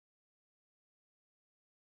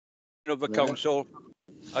of the Council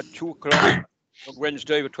at 2 o'clock on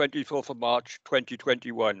Wednesday, the 24th of March,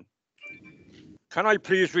 2021. Can I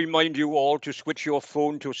please remind you all to switch your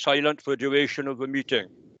phone to silent for the duration of the meeting?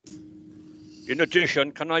 In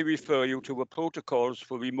addition, can I refer you to the protocols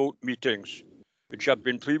for remote meetings, which have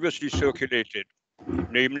been previously circulated?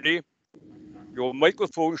 Namely, your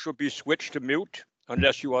microphone should be switched to mute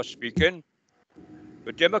unless you are speaking.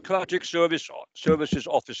 The Democratic Services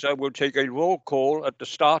Officer will take a roll call at the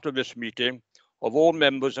start of this meeting of all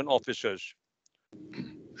members and officers.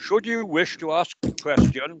 Should you wish to ask a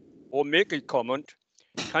question or make a comment,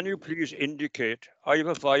 can you please indicate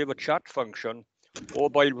either via the chat function or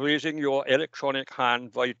by raising your electronic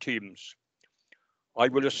hand via Teams? I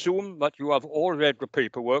will assume that you have all read the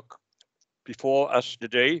paperwork before us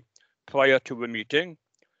today prior to the meeting.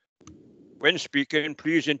 When speaking,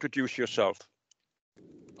 please introduce yourself.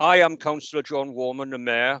 I am Councillor John Warman, the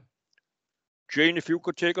Mayor. Jane, if you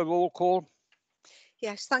could take a roll call.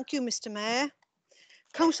 Yes, thank you, Mr. Mayor.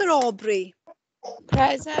 Councillor Aubrey.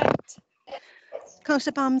 Present.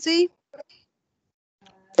 Councillor Bamsey.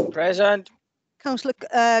 Present. Councillor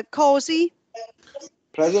Causey.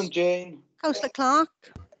 Present, Jane. Councillor Clark.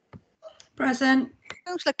 Present.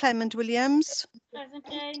 Councillor Clement Williams. Present,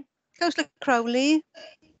 Jane. Councillor Crowley.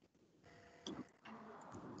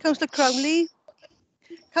 Councillor Crowley.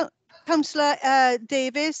 Councillor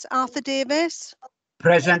Davis, Arthur Davis.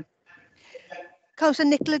 Present. Councillor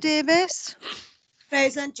Nicola Davis.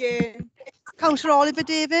 Present, Jane. Councillor Oliver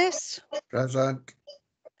Davis. Present.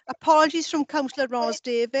 Apologies from Councillor Ros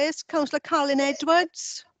Davis. Councillor Carolyn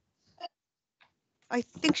Edwards. I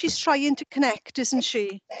think she's trying to connect, isn't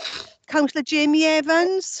she? Councillor Jamie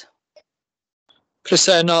Evans.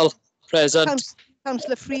 Presennol. Present.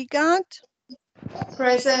 Councillor Freegard.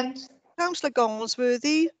 Present. Councillor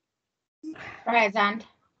Goldsworthy. Present.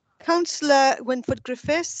 Councillor Winford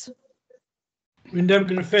Griffiths. Wyndham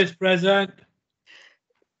Griffiths, present.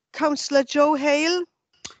 Councillor Joe Hale.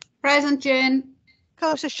 Present, Jane.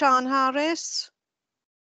 Councillor Sian Harris.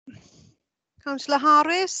 Councillor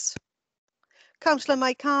Harris. Councillor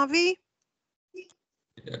Mike Harvey.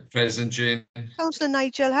 Yeah, present, Jane. Councillor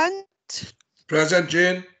Nigel Hunt. Present,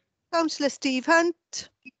 Jane. Councillor Steve Hunt.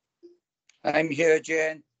 I'm here,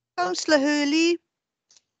 Jane. Councillor Hurley.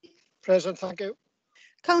 Present, thank you.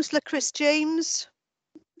 Councillor Chris James.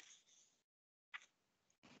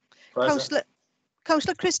 Councillor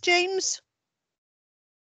Chris James.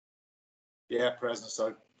 Yeah, present,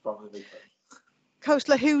 sorry. Probably.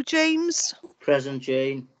 Councillor Hugh James. Present,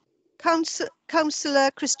 Jane. Councillor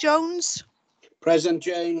Chris Jones. Present,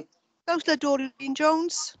 Jane. Councillor Doreen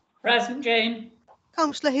Jones. Present, Jane.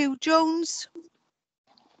 Councillor Hugh Jones.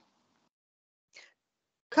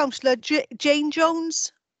 Councillor Jane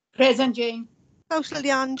Jones. Present, Jane. Councillor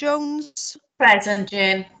Leanne Jones. Present,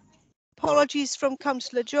 Jane. Apologies from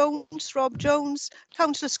Councillor Jones, Rob Jones.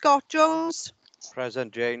 Councillor Scott Jones.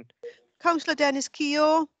 Present, Jane. Councillor Dennis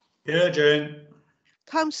Keogh. Here, Jane.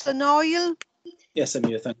 Councillor Noyle. Yes, I'm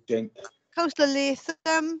here, thank you, Jane. Councillor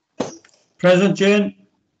Latham. Present, Jane.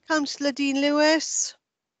 Councillor Dean Lewis.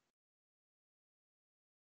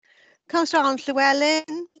 Councillor Alan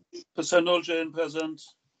Llewellyn. Presennol, Jane, present.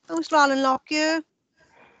 Councillor Alan Lockyer.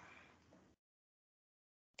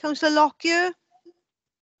 Councillor Lockyer.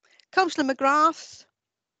 Councillor McGrath.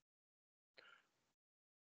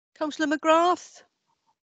 Councillor McGrath.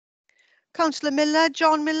 Councillor Miller,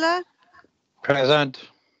 John Miller. Present.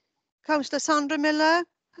 Councillor Sandra Miller.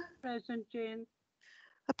 Present, Jane.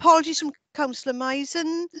 Apologies from Councillor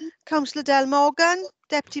Misen. Councillor Del Morgan,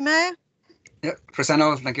 Deputy Mayor. Yep,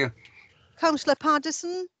 Presennol, thank you. Councillor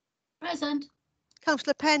Paddison. Present.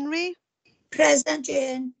 Councillor Penry. Present,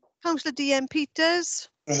 Jane. Councillor D.M. Peters.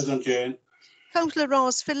 Present, Jane. Councillor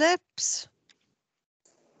Ross Phillips.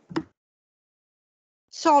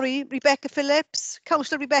 Sorry, Rebecca Phillips.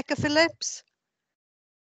 Councillor Rebecca Phillips.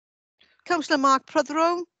 Councillor Mark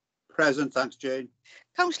Prothero. Present, thanks, Jane.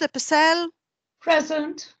 Councillor Purcell.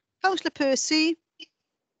 Present. Councillor Percy.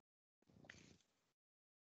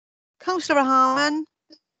 Councillor Harman.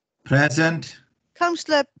 Present.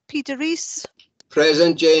 Councillor Peter Rees.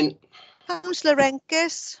 Present, Jane. Councillor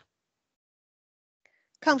Renkes.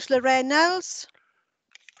 Councillor Reynolds.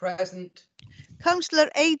 Present. Councillor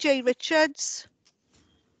AJ Richards.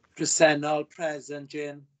 Presennol, present,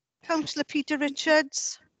 Jane. Councillor Peter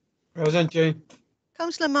Richards. Present, Jane.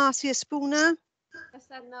 Councillor Marcia Spooner.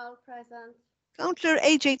 Present, present. Councillor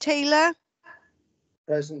AJ Taylor.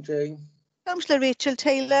 Present, Jane. Councillor Rachel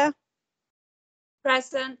Taylor.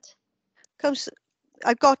 Present.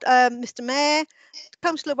 I've got Mr. Mayor.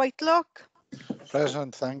 Councillor Whitelock.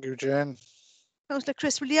 Present, thank you, Jane. Councillor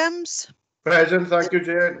Chris Williams. Present, thank you,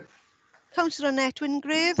 Jane. Councillor Annette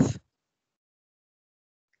Wingrave.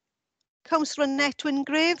 Councillor Annette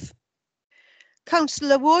Wingrave.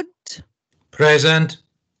 Councillor Wood. Present.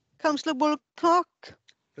 Councillor Woolcock.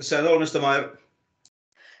 Presennol, Mr Mayor.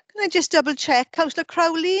 Can I just double check? Councillor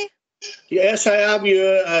Crowley. Yes, I am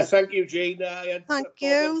here. Thank you, Jean. Thank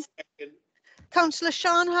you. Councillor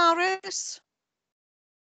Sian Harris.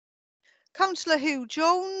 Councillor Hugh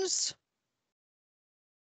Jones.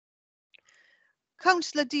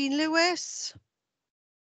 Councillor Dean Lewis.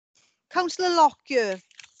 Councillor Lockyer.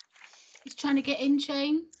 He's trying to get in,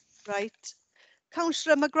 Jane. Right.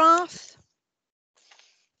 Councillor McGrath.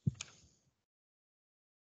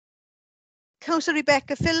 Councillor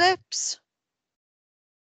Rebecca Phillips.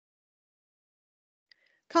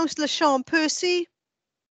 Councillor Sean Percy.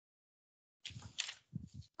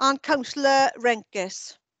 And Councillor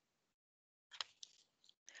Renkis.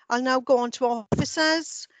 I'll now go on to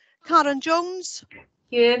officers. Karen Jones.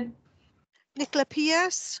 Here. Nicola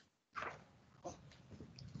Pierce.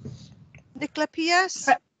 Nicola Pierce.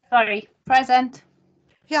 Sorry, present.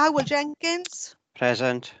 Howell Jenkins.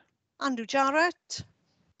 Present. Andrew Jarrett.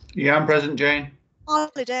 Yeah, I'm present, Jane.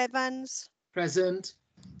 Alfred Evans. Present.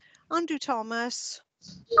 Andrew Thomas.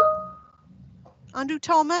 Andrew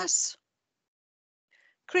Thomas.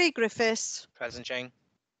 Craig Griffiths. Present, Jane.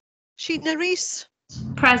 Sheena Rees.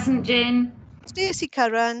 Present, Jane. Stacey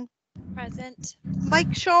Curran. Present.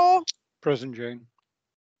 Mike Shaw. Present, Jane.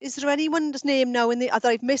 Is there anyone's name now in the that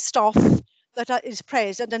I've missed off that is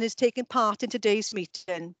present and is taking part in today's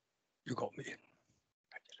meeting? You got me.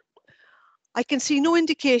 I can see no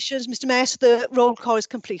indications, Mr. Mayor, so the roll call is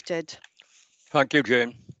completed. Thank you,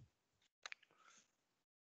 Jane.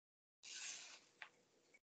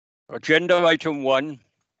 Agenda item 1,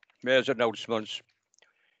 Mayor's announcements.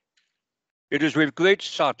 It is with great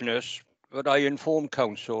sadness that I inform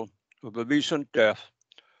Council of the recent death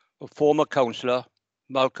of former Councillor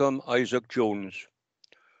Malcolm Isaac Jones,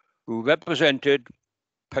 who represented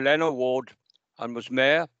Pelena Ward and was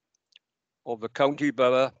Mayor of the County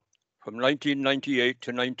Borough from 1998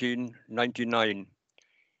 to 1999.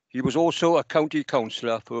 He was also a County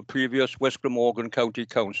Councillor for the previous West Glamorgan County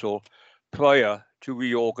Council prior to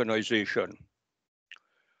reorganisation.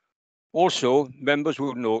 Also, members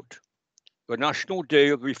will note the National Day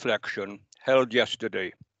of Reflection held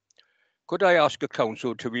yesterday. Could I ask the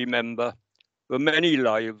Council to remember the many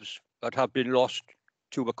lives that have been lost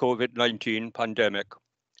to the COVID-19 pandemic?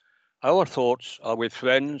 Our thoughts are with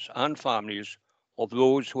friends and families of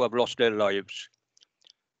those who have lost their lives.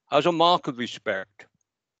 As a mark of respect,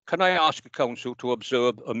 can I ask the Council to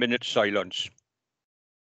observe a minute's silence?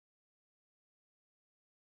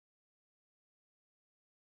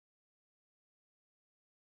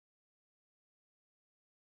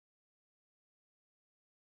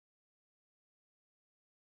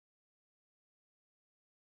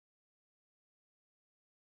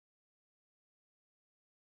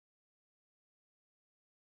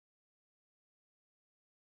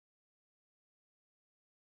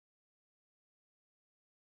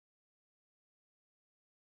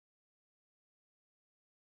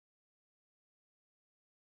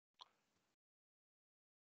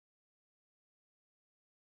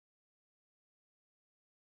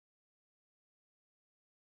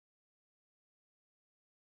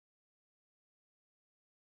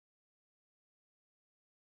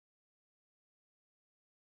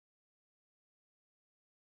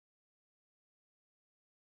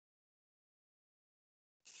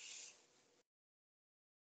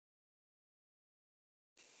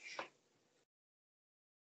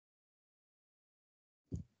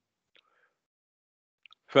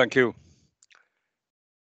 Thank you.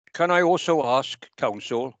 Can I also ask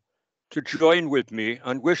Council to join with me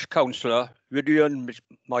and wish Councillor Vivian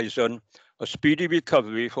Misen a speedy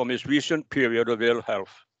recovery from his recent period of ill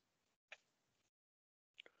health.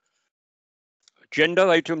 Agenda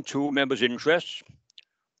item 2, members' interests.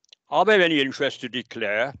 Are there any interests to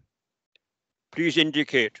declare? Please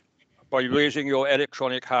indicate by raising your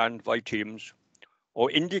electronic hand via Teams or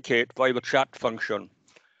indicate via the chat function.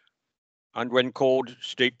 And when called,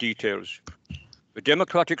 state details. The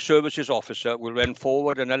Democratic Services Officer will then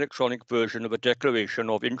forward an electronic version of a declaration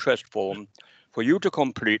of interest form for you to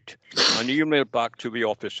complete and email back to the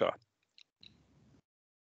officer.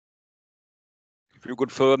 If you could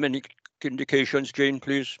confirm any indications, Jane,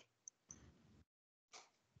 please.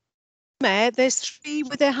 Mayor, there's 3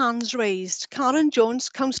 with their hands raised. Karen Jones,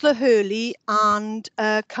 Councillor Hurley and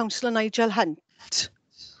Councillor Nigel Hunt.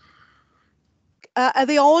 Are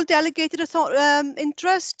they all delegated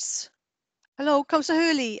interests? Hello, Councillor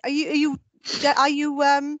Hurley. Are you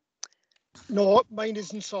No, mine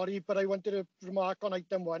isn't, sorry, but I wanted to remark on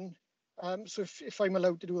item 1. So if I'm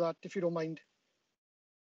allowed to do that, if you don't mind.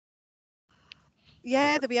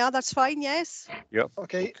 Yeah, there we are. That's fine. Yes. Yep.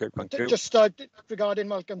 Okay. Thank you. Just regarding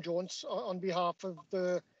Malcolm Jones, on behalf of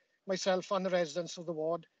myself and the residents of the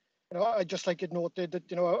ward, I'd just like it noted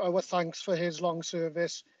that our thanks for his long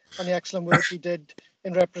service and the excellent work he did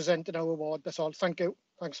in representing our ward. That's all. Thank you.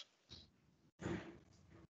 Thanks.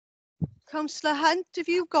 Councillor Hunt, have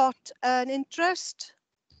you got an interest?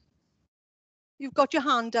 You've got your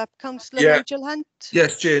hand up, Councillor Nigel Hunt.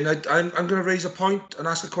 Yes, Jane. I'm going to raise a point and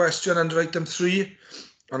ask a question under item 3,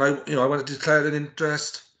 and I want to declare an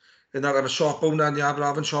interest in that. I'm a shop owner in the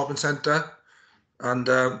Aberafon Shopping Centre, and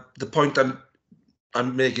the point I'm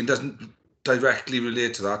making doesn't directly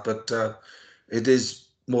relate to that, but it is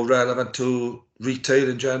more relevant to retail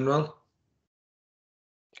in general.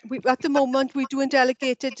 At the moment, we're doing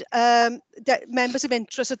delegated members of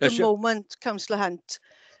interest at the moment, Councillor Hunt.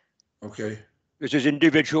 Okay. This is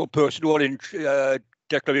individual personal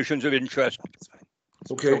declarations of interest.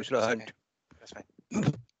 Okay. Councillor Hunt. That's fine.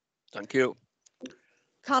 Thank you.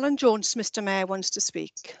 Karen Jones, Mr Mayor, wants to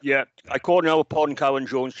speak. Yeah, I call now upon Karen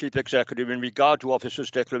Jones, Chief Executive, in regard to officers'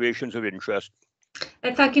 declarations of interest.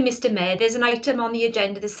 Thank you, Mr Mayor. There's an item on the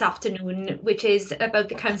agenda this afternoon which is about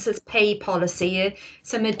the council's pay policy.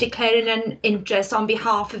 So I'm declaring an interest on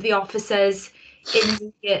behalf of the officers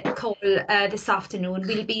in the call this afternoon.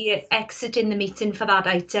 We'll be exiting the meeting for that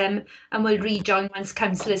item and we'll rejoin once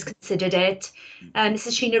council has considered it.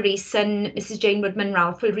 Mrs Sheena Rees and Mrs Jane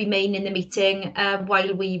Woodman-Ralph will remain in the meeting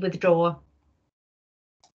while we withdraw.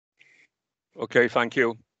 Okay, thank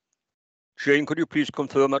you. Jane, could you please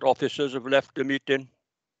confirm that officers have left the meeting?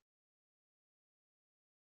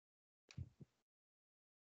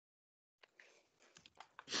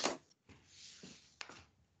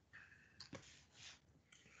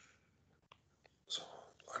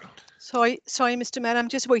 Sorry, Mr Mayor, I'm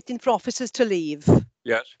just waiting for officers to leave.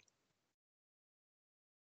 Yes.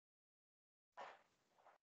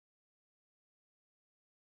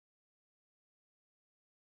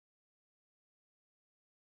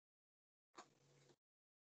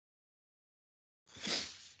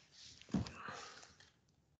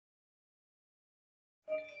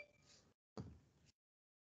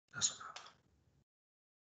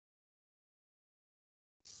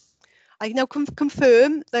 I now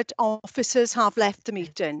confirm that officers have left the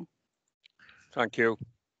meeting. Thank you.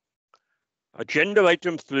 Agenda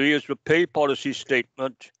item 3 is the pay policy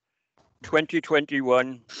statement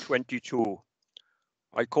 2021-22.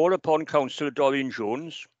 I call upon Councillor Doreen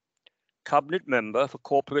Jones, Cabinet Member for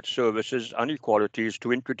Corporate Services and Equalities,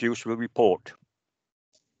 to introduce the report.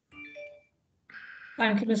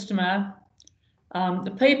 Thank you, Mr Mayor.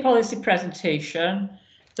 The pay policy presentation.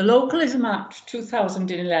 The Localism Act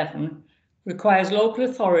 2011 requires local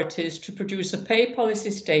authorities to produce a pay policy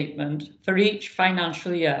statement for each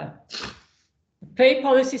financial year. The pay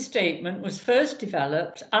policy statement was first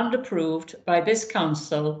developed and approved by this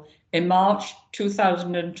council in March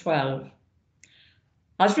 2012.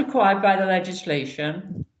 As required by the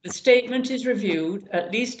legislation, the statement is reviewed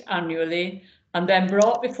at least annually and then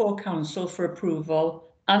brought before council for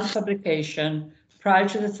approval and publication prior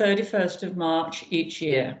to the 31st of March each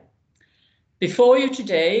year. Before you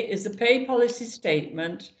today is the pay policy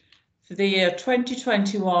statement for the year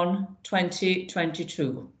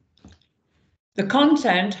 2021-2022. The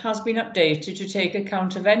content has been updated to take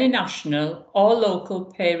account of any national or local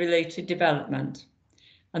pay related development,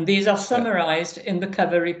 and these are summarised in the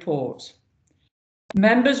cover report.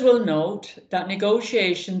 Members will note that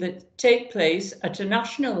negotiations that take place at a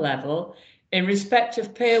national level in respect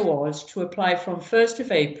of pay awards to apply from 1st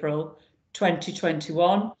of April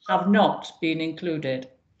 2021 have not been included.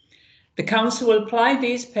 The Council will apply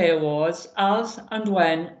these pay awards as and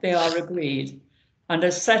when they are agreed and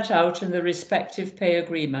as set out in the respective pay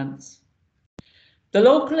agreements. The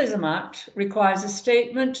Localism Act requires a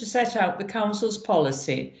statement to set out the Council's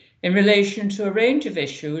policy in relation to a range of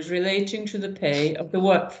issues relating to the pay of the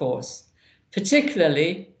workforce,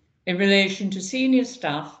 particularly in relation to senior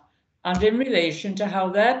staff and in relation to how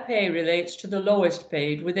their pay relates to the lowest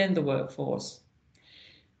paid within the workforce.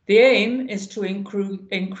 The aim is to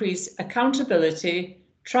increase accountability,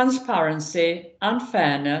 transparency and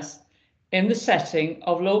fairness in the setting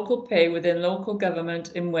of local pay within local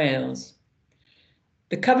government in Wales.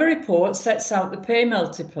 The cover report sets out the pay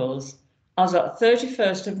multiples as at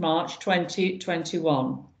 31st of March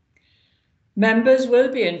 2021. Members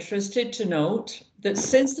will be interested to note that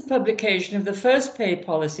since the publication of the first pay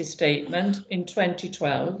policy statement in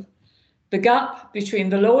 2012, the gap between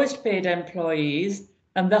the lowest paid employees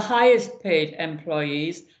and the highest paid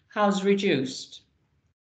employees has reduced.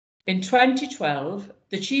 In 2012,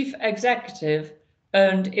 the chief executive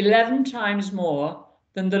earned 11 times more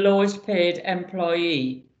than the lowest paid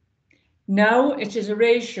employee. Now it is a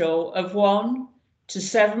ratio of 1 to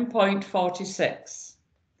 7.46.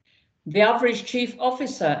 The average chief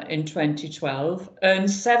officer in 2012 earned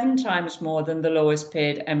 7 times more than the lowest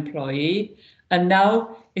paid employee, and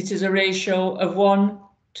now it is a ratio of 1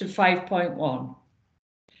 to 5.1.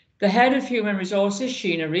 The head of Human Resources,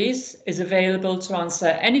 Sheena Rees, is available to answer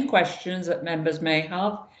any questions that members may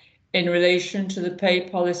have in relation to the pay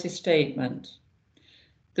policy statement.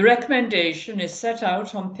 The recommendation is set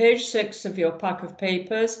out on page 6 of your pack of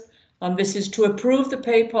papers, and this is to approve the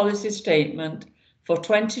pay policy statement for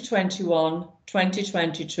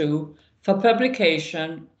 2021-2022 for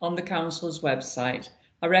publication on the Council's website.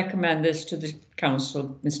 I recommend this to the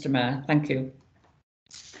Council, Mr. Mayor. Thank you.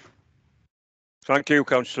 Thank you,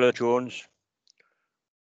 Councillor Jones.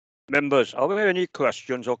 Members, are there any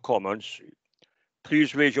questions or comments?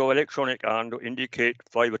 Please raise your electronic hand or indicate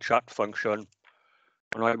via the chat function,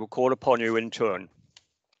 and I will call upon you in turn.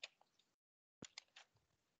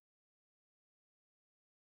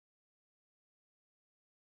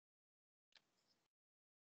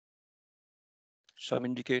 Some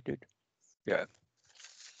indicated? Yeah.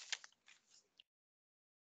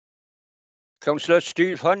 Councillor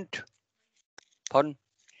Steve Hunt? Pun?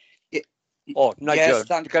 Oh, Nigel.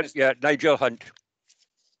 Yes, yeah, Nigel Hunt.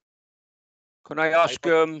 Can I ask?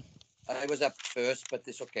 I was up first, but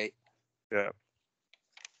it's okay. Yeah.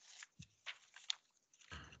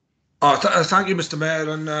 Oh, thank you, Mr. Mayor.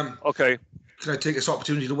 And okay. Can I take this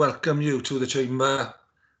opportunity to welcome you to the chamber,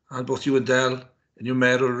 and both you and Dell in your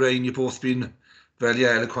mayoral reign. You've both been very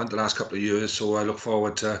eloquent the last couple of years, so I look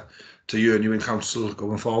forward to hearing you in council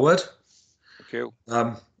going forward. Thank you.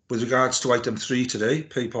 With regards to item 3 today,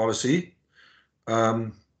 pay policy,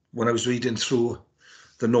 when I was reading through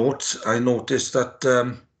the notes, I noticed that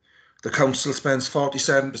the council spends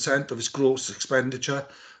 47% of its gross expenditure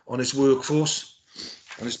on its workforce,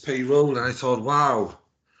 on its payroll, and I thought, wow,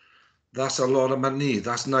 that's a lot of money.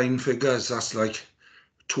 That's 9 figures. That's like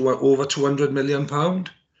over £200 million.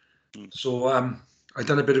 So I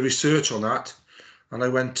done a bit of research on that, and I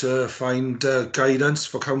went to find guidance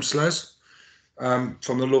for councillors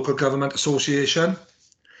from the Local Government Association,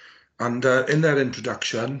 and in their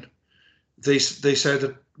introduction they said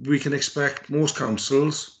that we can expect most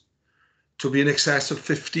councils to be in excess of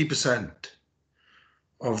 50%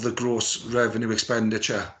 of the gross revenue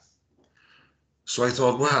expenditure. So I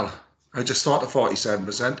thought, well, I just thought of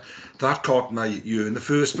 47%. That caught my ear in the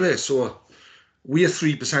first place. So we are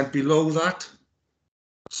 3% below that.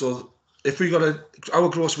 So if we got our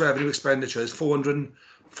gross revenue expenditure is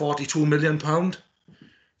 £442 million.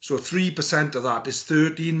 So 3% of that is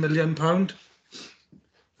 £13 million.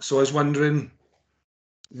 So I was wondering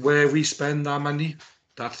where we spend our money,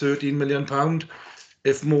 that £13 million,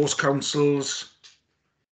 if most councils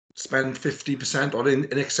spend 50% or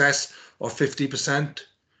in excess of 50%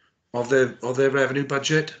 of their revenue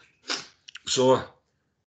budget. So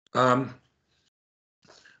I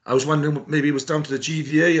was wondering, maybe it was down to the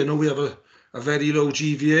GVA. I know we have a very low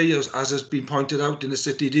GVA, as has been pointed out in the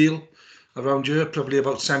city deal around here, probably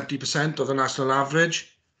about 70% of the national average.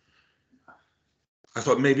 I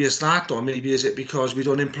thought maybe it's that, or maybe is it because we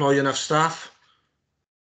don't employ enough staff?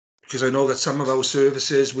 Because I know that some of our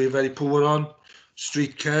services we're very poor on,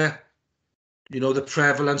 street care. You know, the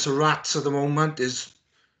prevalence of rats at the moment is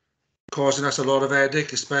causing us a lot of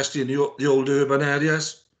headache, especially in the old urban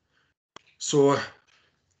areas. So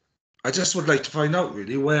I just would like to find out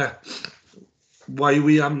really why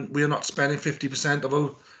we are not spending 50% of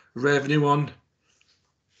our revenue on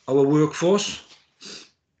our workforce.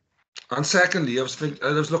 And secondly, I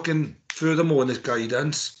was looking furthermore in this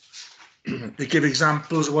guidance. They give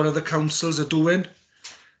examples of what other councils are doing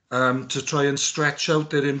to try and stretch out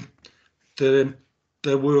their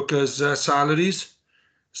workers' salaries.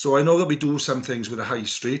 So I know that we do some things with the high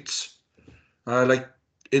streets, like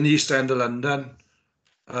in the East End of London,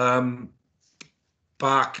 Dagenham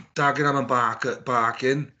and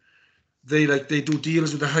Barking. They do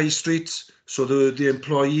deals with the high streets, so the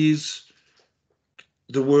employees,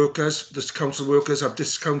 the workers, the council workers have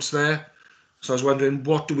discounts there. So I was wondering,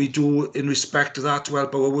 what do we do in respect to that to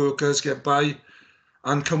help our workers get by?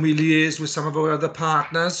 And can we liaise with some of our other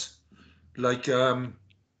partners, like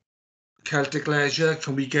Celtic Leisure?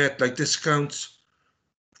 Can we get like discounts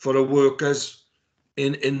for our workers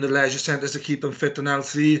in the leisure centres to keep them fit and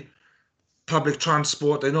healthy? Public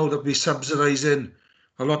transport, I know that we're subsidising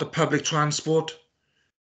a lot of public transport.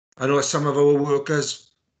 I know that some of our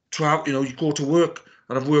workers travel, you go to work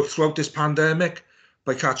and have worked throughout this pandemic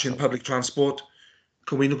by catching public transport.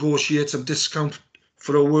 can we negotiate some discount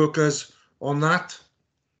for our workers on that?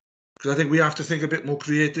 Because I think we have to think a bit more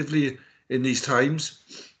creatively in these times.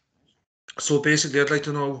 So basically, I'd like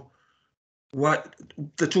to know what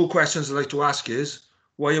the two questions I'd like to ask is,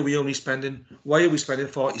 why are we spending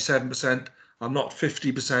 47% and not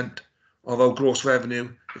 50% of our gross revenue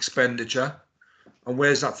expenditure? And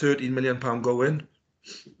where's that £13 million going?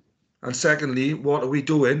 And secondly, what are we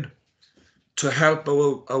doing to help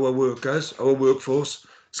our workers, our workforce?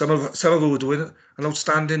 Some of them are doing an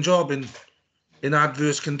outstanding job in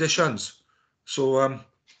adverse conditions. So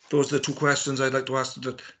those are the two questions I'd like to ask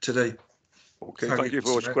today. Okay, thank you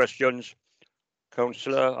for those questions,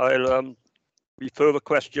 Councillor. I'll refer the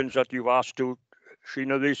questions that you've asked to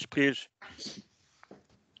Sheena Rees, please.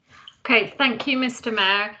 Okay, thank you, Mr.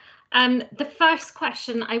 Mayor. The first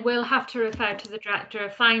question I will have to refer to the Director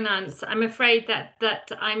of Finance. I'm afraid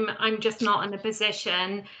that I'm just not in a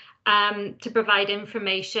position to provide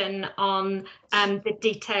information on the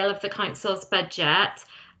detail of the council's budget.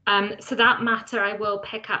 So that matter I will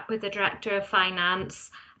pick up with the Director of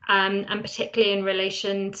Finance, and particularly in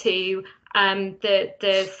relation to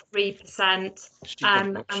the 3%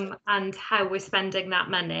 and how we're spending that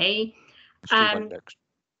money.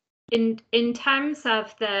 In terms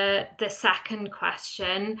of the second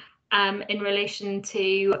question, in relation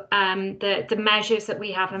to the measures that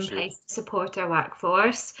we have in place to support our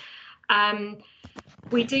workforce,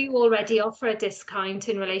 we do already offer a discount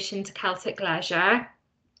in relation to Celtic Leisure.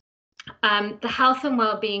 The Health and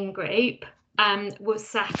Wellbeing Group was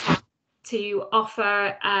set up to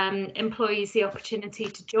offer employees the opportunity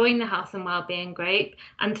to join the Health and Wellbeing Group,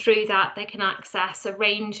 and through that they can access a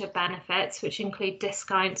range of benefits which include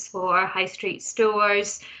discounts for high street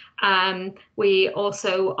stores. We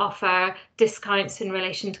also offer discounts in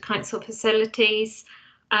relation to council facilities.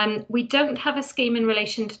 We don't have a scheme in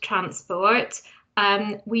relation to transport.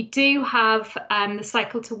 We do have the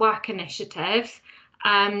Cycle to Work initiative,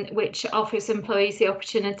 which offers employees the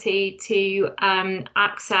opportunity to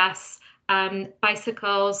access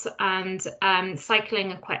bicycles and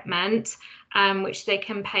cycling equipment, which they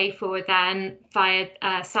can pay for then via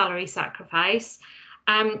salary sacrifice.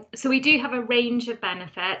 So we do have a range of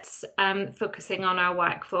benefits focusing on our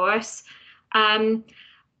workforce.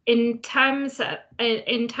 In terms of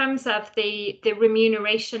the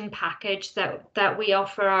remuneration package that we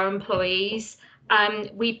offer our employees,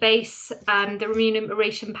 we base the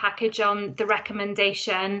remuneration package on the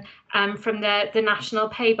recommendation from the national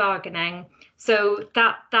pay bargaining. So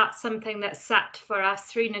that's something that's set for us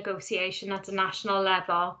through negotiation at a national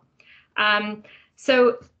level.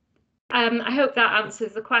 So I hope that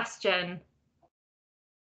answers the question.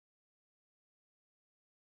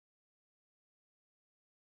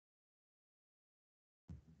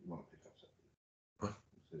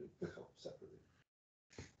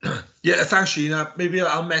 Yeah, thanks, Sheena. Maybe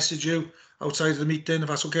I'll message you outside of the meeting if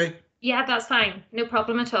that's okay. Yeah, that's fine. No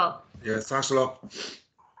problem at all. Yeah, thanks a lot.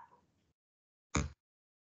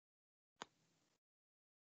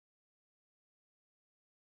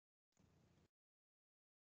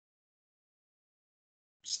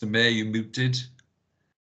 Mr. Mayor, you're muted.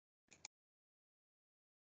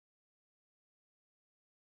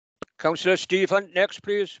 Councillor Stephen, next,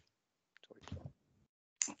 please.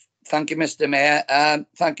 Thank you, Mr. Mayor.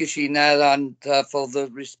 Thank you, Sheena, and for the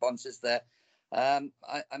responses there. I'm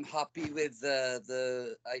happy with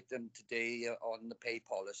the item today on the pay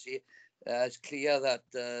policy. It's clear that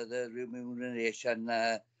the remuneration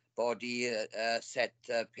body set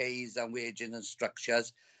pays and wages and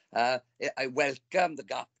structures. I welcome the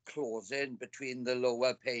gap closing between the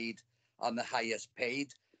lower paid and the highest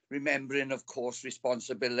paid, remembering, of course,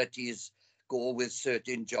 responsibilities go with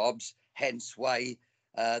certain jobs, hence why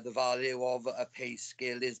the value of a pay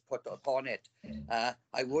scale is put upon it.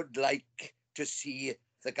 I would like to see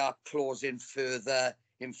the gap closing further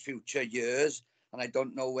in future years, and I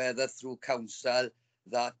don't know whether through council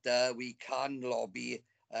that we can lobby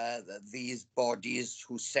these bodies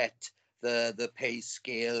who set the pay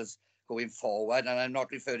scales going forward. And I'm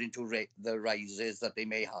not referring to the rises that they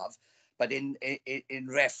may have, but in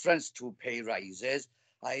reference to pay rises,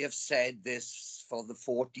 I have said this for the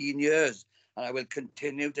 14 years, and I will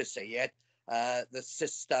continue to say it. The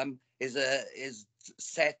system is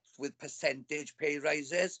set with percentage pay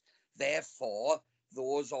rises. Therefore,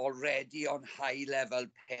 those already on high level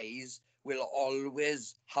pays will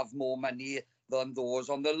always have more money than those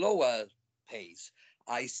on the lower pays.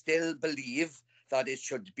 I still believe that it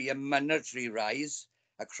should be a monetary rise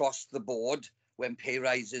across the board when pay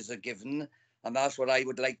rises are given, and that's what I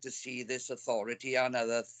would like to see this authority and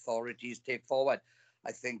other authorities take forward.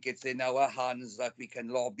 I think it's in our hands that we can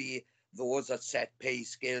lobby those that set pay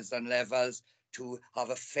scales and levels to have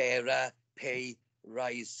a fairer pay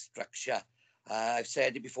rise structure. I've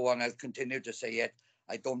said it before and I'll continue to say it.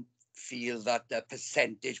 I don't feel that the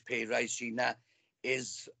percentage pay rise, Sheena,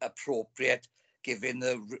 is appropriate, giving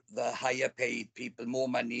the higher paid people more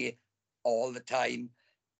money all the time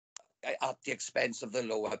at the expense of the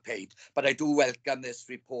lower paid. But I do welcome this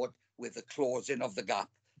report with the closing of the gap.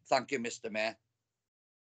 Thank you, Mr. Mayor.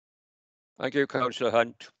 Thank you, Councillor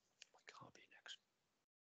Hunt.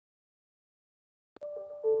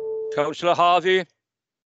 Councillor Harvey.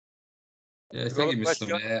 Yeah, thank you, Mr.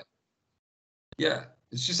 Mayor. Yeah,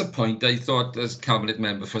 it's just a point. I thought, as Cabinet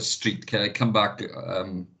Member for Street Care, I'd come back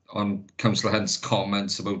on Councillor Hunt's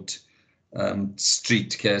comments about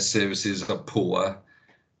street care services are poor.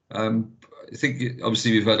 I think,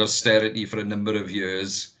 obviously, we've had austerity for a number of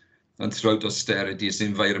years, and throughout austerity, it's the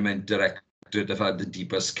Environment Directorate have had the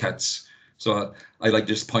deepest cuts. So I like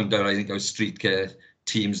to just point out, I think our street care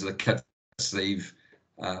teams, the cuts they've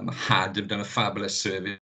had, have done a fabulous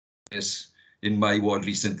service. In my ward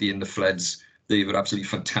recently in the floods, they were absolutely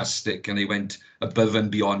fantastic, and they went above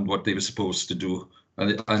and beyond what they were supposed to do,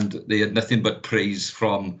 and they had nothing but praise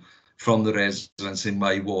from the residents in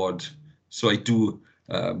my ward. So I do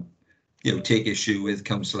take issue with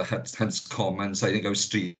Councillor Hunt's comments. I think our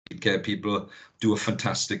street care people do a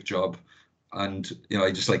fantastic job, and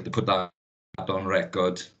I just like to put that on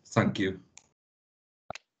record. Thank you.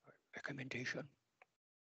 Recommendation.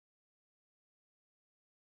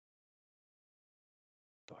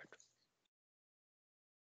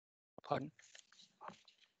 Pardon?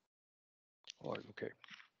 Oh, okay.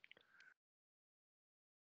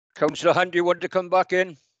 Councillor Hunt, do you want to come back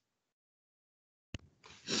in?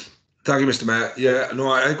 Thank you, Mr. Mayor. Yeah,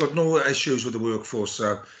 no, I got no issues with the workforce.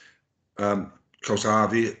 Councillor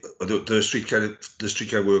Harvey, the street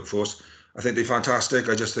care workforce, I think they're fantastic.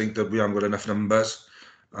 I just think that we haven't got enough numbers,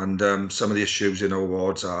 and some of the issues in our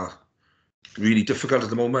wards are really difficult at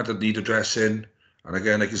the moment that need addressing. And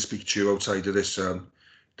again, I can speak to you outside of this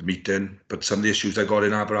the meeting, but some of the issues I got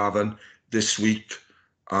in Aberafon this week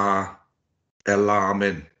are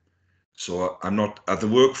alarming. So I'm not at the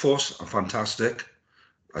workforce are fantastic.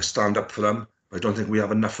 I stand up for them. I don't think we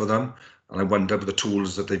have enough of them, and I wonder with the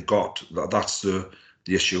tools that they've got. That's the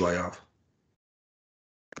issue I have.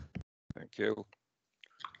 Thank you.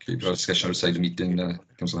 Keep our discussion outside the meeting,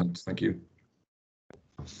 Councillor Hunt. Thank you.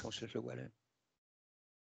 Councillor Llewellyn.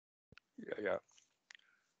 Yeah.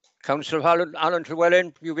 Councillor Alan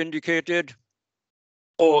Llewellyn, you've indicated.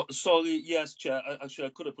 Oh, sorry. Yes, Chair. Actually,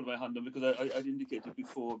 I could have put my hand on because I'd indicated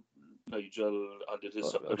before Nigel added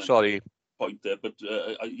his sorry. point there. But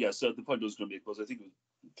yes, the point I was going to make was I think it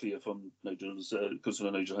was clear from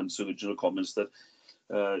Councillor Nigel Hunt's original comments that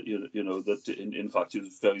that in fact he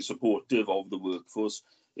was very supportive of the workforce.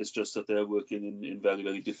 It's just that they're working in very,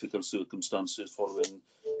 very difficult circumstances following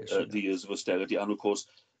the years of austerity, and of course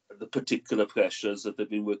the particular pressures that they've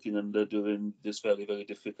been working under during this very, very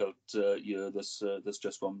difficult year that's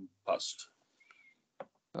just gone past.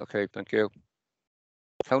 Okay, thank you.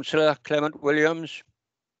 Councillor Clement Williams.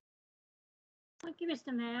 Thank you,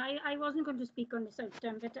 Mr. Mayor. I wasn't going to speak on this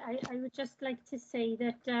item, but I would just like to say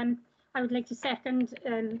that I would like to second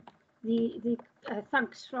the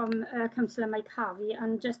thanks from Councillor Mike Harvey,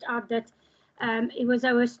 and just add that it was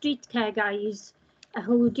our street care guys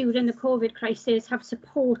who, during the COVID crisis, have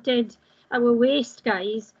supported our waste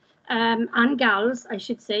guys and gals, I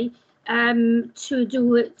should say, to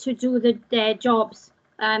do their jobs.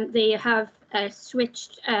 They have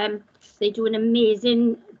switched. They do an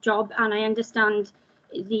amazing job, and I understand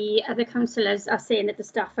the other councillors are saying that the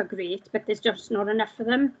staff are great, but there's just not enough of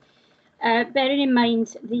them. Bearing in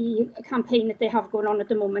mind the campaign that they have going on at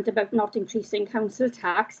the moment about not increasing council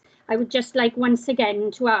tax, I would just like once again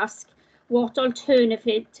to ask, what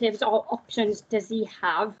alternatives or options does he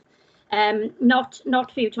have? Not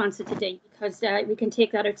for you to answer today, because we can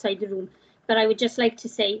take that outside the room. But I would just like to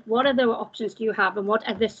say, what other options do you have, and what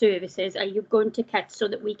other services are you going to cut so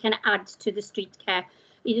that we can add to the street care?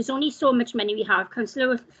 There's only so much money we have.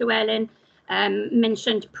 Councillor Llewellyn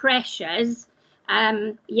mentioned pressures.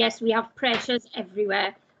 Yes, we have pressures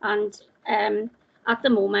everywhere, and at the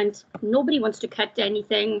moment, nobody wants to cut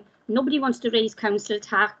anything. Nobody wants to raise council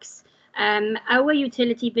tax. Our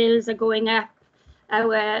utility bills are going up.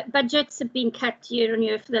 Our budgets have been cut year on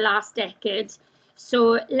year for the last decade.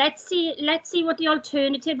 So let's see what the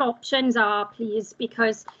alternative options are, please,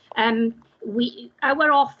 because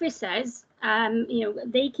our officers,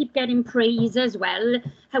 they keep getting praise as well.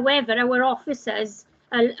 However, our officers,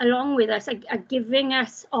 along with us, are giving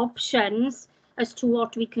us options as to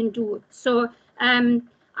what we can do. So I'm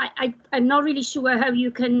not really sure how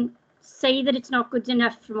you can say that it's not good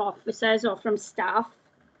enough from officers or from staff,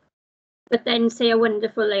 but then say how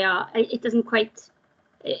wonderful they are. It doesn't quite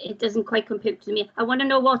compute to me. I want to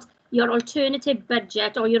know what your alternative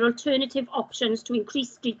budget or your alternative options to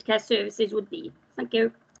increase street care services would be. Thank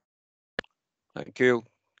you. Thank you.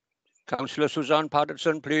 Councillor Suzanne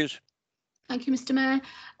Patterson, please. Thank you, Mr. Mayor.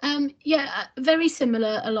 Yeah, very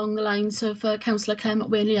similar along the lines of Councillor Clement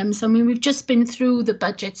Williams. I mean, we've just been through the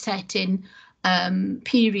budget setting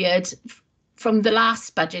period. From the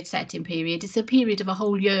last budget setting period, it's a period of a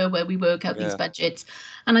whole year where we work out these budgets,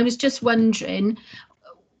 and I was just wondering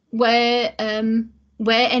where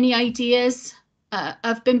any ideas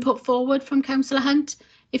have been put forward from Councillor Hunt.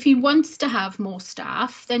 If he wants to have more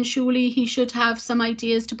staff, then surely he should have some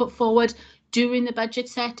ideas to put forward during the budget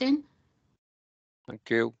setting. Thank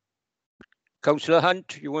you. Councillor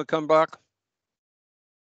Hunt, you want to come back?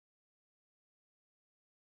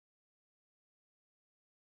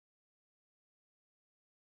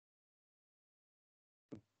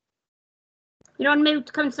 You're on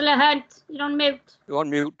mute, Councillor Hunt. You're on mute. You're on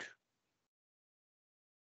mute.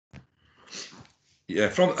 Yeah,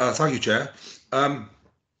 thank you, Chair.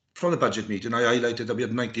 From the budget meeting, I highlighted that we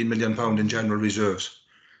had £19 million in general reserves.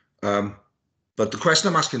 But the question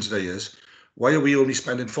I'm asking today is, why are we only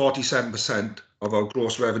spending 47% of our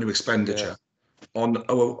gross revenue expenditure on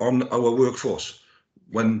our workforce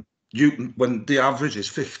when the average is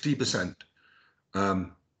 50%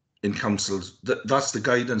 in councils? That's the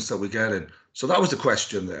guidance that we're getting. So that was the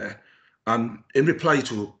question there. And in reply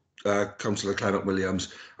to Councillor Clement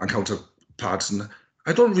Williams and Councillor Patterson,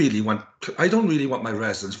 I don't really want my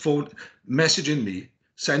residents messaging me,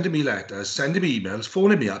 sending me letters, sending me emails,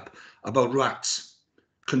 phoning me up about rats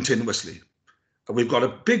continuously. We've got a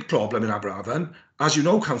big problem in Aberafan. As you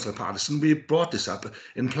know, Councillor Patterson, we brought this up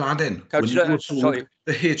in planning when we go through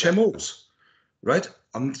the HMOs, right?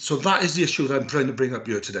 And so that is the issue that I'm trying to bring up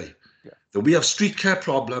here today. That we have street care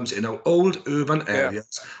problems in our old urban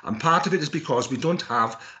areas, and part of it is because we don't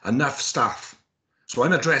have enough staff. So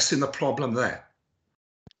I'm addressing the problem there.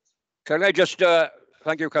 Can I just,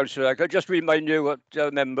 thank you, Councillor, can I just remind you,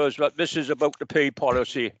 members, that this is about the pay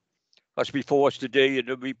policy that's before us today in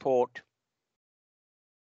the report.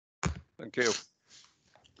 Thank you.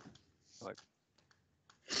 Right.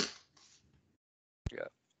 Yeah.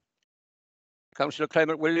 Councillor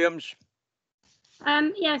Clement Williams.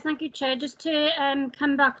 Yeah, thank you, Chair. Just to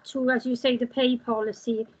come back to, as you say, the pay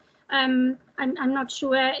policy. I'm not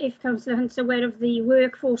sure if Councillor Hunt's aware of the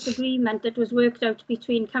workforce agreement that was worked out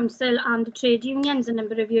between Council and the trade unions a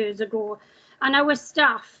number of years ago. And our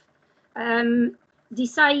staff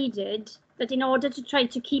decided that in order to try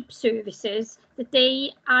to keep services, that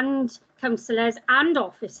they and councillors and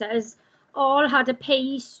officers all had a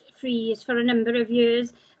pay freeze for a number of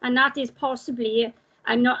years. And that is possibly,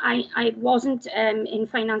 I wasn't in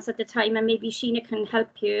finance at the time, and maybe Sheena can help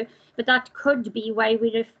you, but that could be why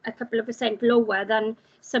we're a couple of % lower than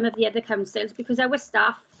some of the other councils, because our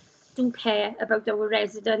staff do care about our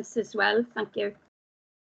residents as well. Thank you.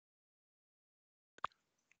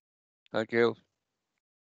 Thank you.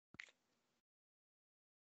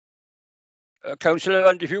 Councillor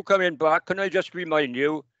Hunt, if you come in back, can I just remind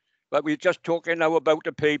you that we're just talking now about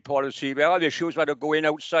the pay policy. There are issues that are going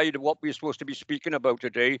outside of what we're supposed to be speaking about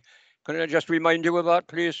today. Can I just remind you of that,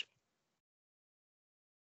 please?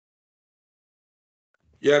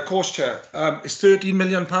 Yeah, of course, Chair. It's £13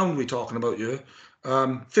 million we're talking about here.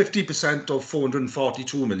 50% of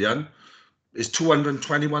 442 million is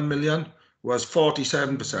 221 million, whereas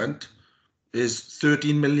 47% is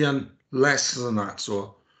 13 million less than that.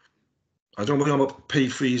 So I don't know what pay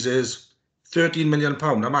freeze is. £13 million.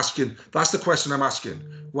 I'm asking, that's the question I'm asking.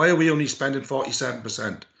 Why are we only spending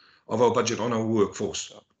 47% of our budget on our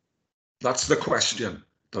workforce? That's the question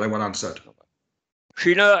that I want answered.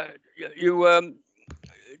 Sheena, you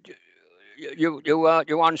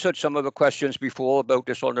answered some of the questions before about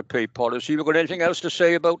this on the pay policy. You got anything else to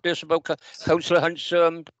say about this, about Councillor Hunt's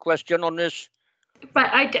question on this?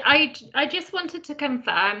 Right, I just wanted to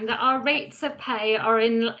confirm that our rates of pay are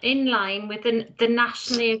in line with the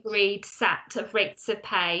nationally agreed set of rates of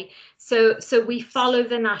pay. So we follow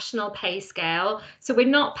the national pay scale. So we're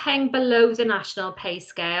not paying below the national pay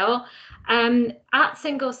scale. At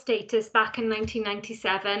single status back in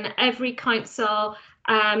 1997, every council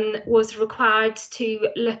was required to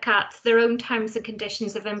look at their own terms and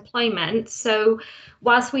conditions of employment. So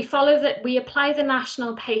whilst we follow that, we apply the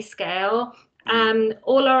national pay scale.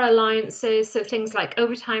 All our alliances, so things like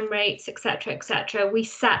overtime rates, etc., we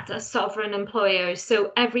set as sovereign employers.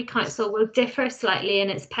 So every council will differ slightly in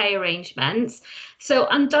its pay arrangements. So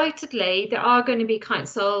undoubtedly, there are going to be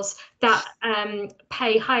councils that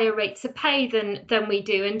pay higher rates of pay than we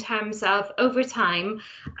do in terms of overtime.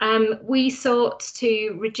 We sought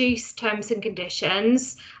to reduce terms and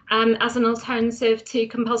conditions as an alternative to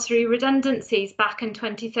compulsory redundancies back in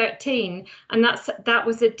 2013, and that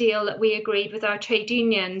was a deal that we agreed with our trade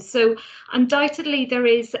unions. So undoubtedly there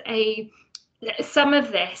is some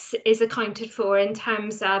of this is accounted for in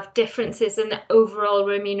terms of differences in the overall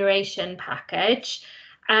remuneration package.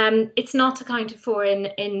 It's not accounted for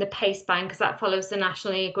in the pay spine because that follows the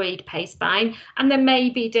nationally agreed pay spine, and there may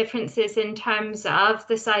be differences in terms of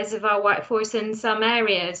the size of our workforce in some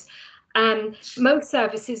areas. Most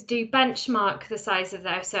services do benchmark the size of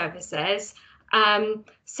their services.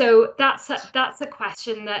 So that's a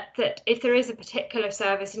question that if there is a particular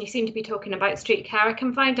service, and you seem to be talking about street care, I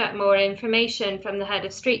can find out more information from the head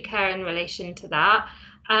of street care in relation to that.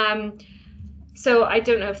 So I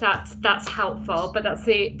don't know if that's helpful, but that's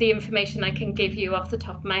the information I can give you off the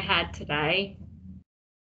top of my head today.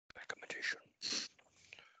 Recommendation.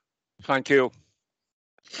 Thank you.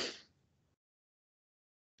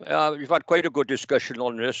 We've had quite a good discussion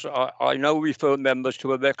on this. I now refer members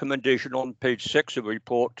to a recommendation on page 6 of the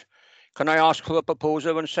report. Can I ask for a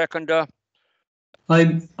proposer and seconder?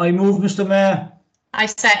 I move, Mr. Mayor. I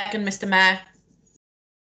second, Mr. Mayor.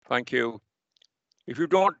 Thank you. If you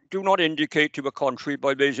do not indicate to the contrary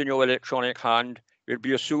by raising your electronic hand, it will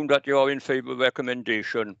be assumed that you are in favour of the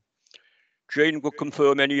recommendation. Jane will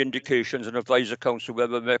confirm any indications and advise the council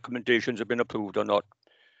whether the recommendations have been approved or not.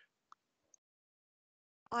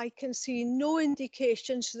 I can see no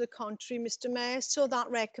indications to the contrary, Mr. Mayor, so that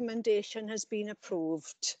recommendation has been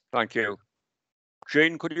approved. Thank you.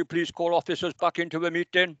 Jane, could you please call officers back into the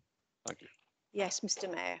meeting? Thank you. Yes, Mr.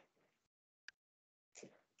 Mayor.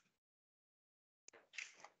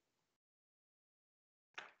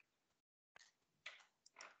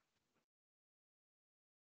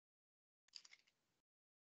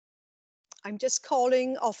 I'm just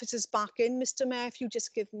calling officers back in, Mr. Mayor. If you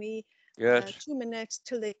just give me 2 minutes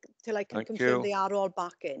till I can confirm they are all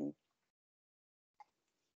back in.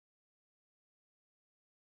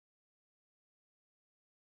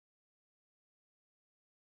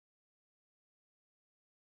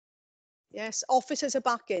 Yes, officers are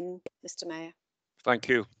back in, Mr. Mayor. Thank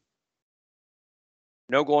you.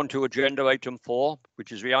 Now go on to agenda item 4,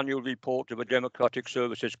 which is the annual report of the Democratic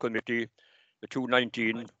Services Committee for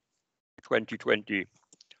 2019-2020.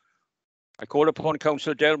 I call upon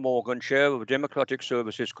Councillor Del Morgan, Chair of the Democratic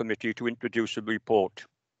Services Committee, to introduce the report.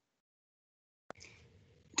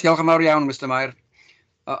 Diolch yn fawr iawn, Mr. Mayor.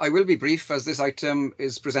 I will be brief as this item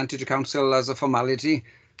is presented to Council as a formality,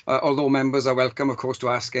 although members are welcome, of course, to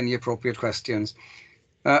ask any appropriate questions.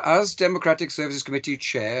 As Democratic Services Committee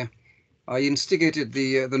Chair, I instigated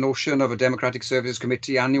the notion of a Democratic Services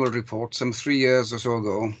Committee annual report some 3 years or so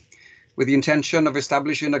ago, with the intention of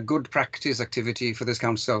establishing a good practice activity for this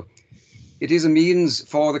Council. It is a means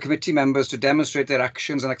for the committee members to demonstrate their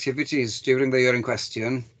actions and activities during the year in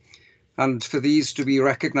question, and for these to be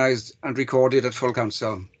recognised and recorded at full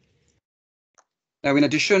council. Now, in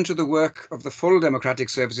addition to the work of the full Democratic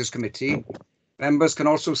Services Committee, members can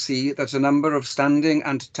also see that a number of standing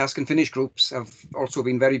and task and finish groups have also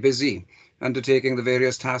been very busy undertaking the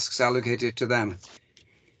various tasks allocated to them.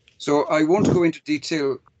 So I won't go into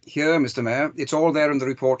detail here, Mr. Mayor. It's all there in the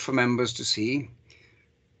report for members to see.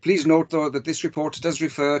 Please note, though, that this report does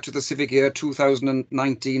refer to the civic year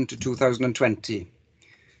 2019 to 2020.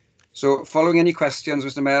 So, following any questions,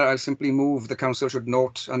 Mr. Mayor, I'll simply move the Council should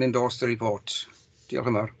note and endorse the report. Diolch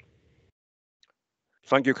yn fawr.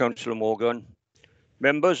 Thank you, Councillor Morgan.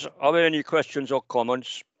 Members, are there any questions or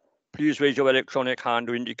comments? Please raise your electronic hand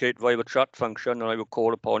to indicate via the chat function, and I will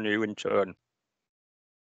call upon you in turn.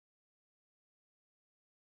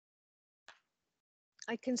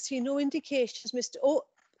 I can see no indications, Mr. Oh,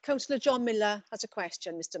 Councillor John Miller has a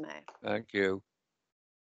question, Mr. Mayor. Thank you.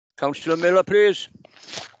 Councillor Miller, please.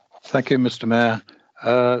 Thank you, Mr. Mayor.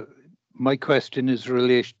 My question is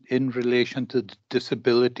in relation to the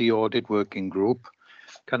Disability Audit Working Group.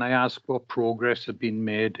 Can I ask what progress has been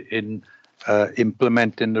made in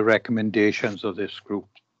implementing the recommendations of this group,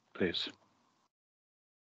 please?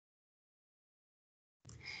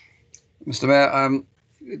 Mr. Mayor,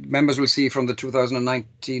 members will see from the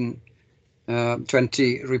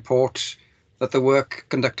 2019-20 report that the work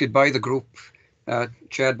conducted by the group,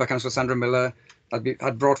 chaired by Councillor Sandra Miller,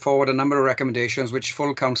 had brought forward a number of recommendations which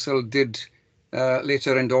full council did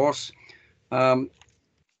later endorse.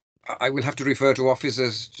 I will have to refer to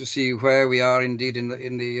officers to see where we are indeed in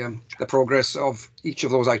the progress of each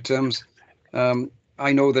of those items.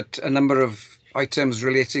 I know that a number of items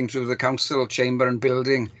relating to the council, chamber and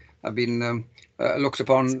building have been looked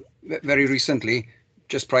upon very recently,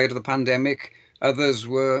 just prior to the pandemic. Others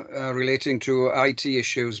were relating to IT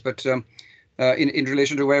issues, but in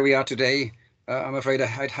relation to where we are today, I'm afraid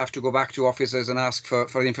I'd have to go back to officers and ask for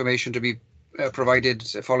the information to be provided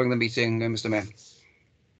following the meeting, Mr. Mayor. Do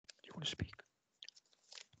you want to speak?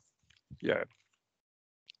 Yeah.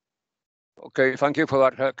 Okay, thank you for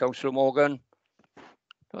that, Councillor Morgan.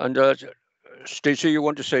 And Stacey, you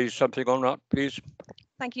want to say something on that, please?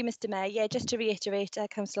 Thank you, Mr. Mayor. Yeah, just to reiterate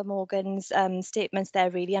Councillor Morgan's statements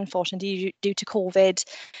there, really, unfortunately, due to COVID,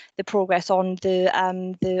 the progress on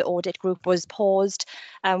the audit group was paused.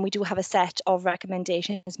 We do have a set of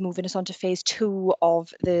recommendations moving us on to phase 2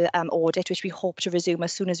 of the audit, which we hope to resume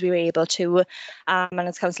as soon as we were able to. And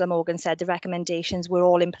as Councillor Morgan said, the recommendations were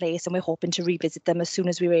all in place and we're hoping to revisit them as soon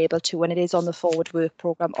as we were able to. And it is on the forward work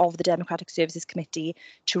programme of the Democratic Services Committee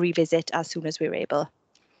to revisit as soon as we were able.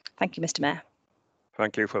 Thank you, Mr. Mayor.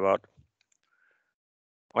 Thank you for that.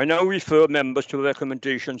 I now refer members to the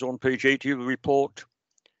recommendations on page 80 of the report.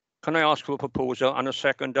 Can I ask for a proposer and a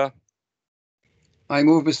seconder? I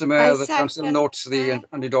move, Mr. Mayor, that Council notes and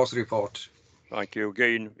endorse the report. Thank you.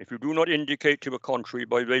 Again, if you do not indicate to the contrary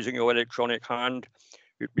by raising your electronic hand,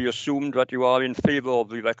 it be assumed that you are in favour of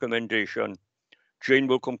the recommendation. Jane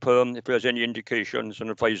will confirm if there's any indications and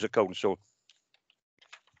advise the council.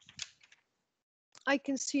 I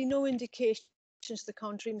can see no indications to the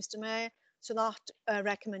contrary, Mr. Mayor, so that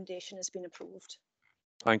recommendation has been approved.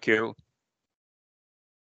 Thank you.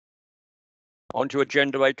 On to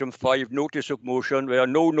agenda item 5, notice of motion. There are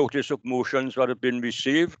no notice of motions that have been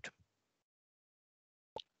received.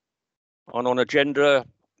 And on agenda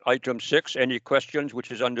item 6, any questions, which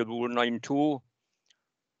is under rule 9.2.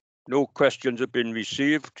 No questions have been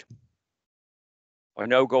received. I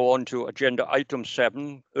now go on to agenda item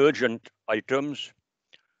 7, urgent items.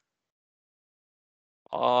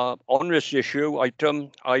 On this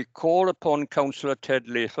item, I call upon Councillor Ted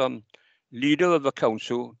Latham, Leader of the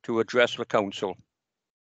Council, to address the Council.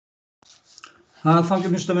 Thank you,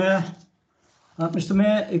 Mr. Mayor. Mr.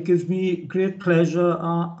 Mayor, it gives me great pleasure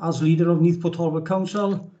as Leader of Neath Talbot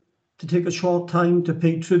Council to take a short time to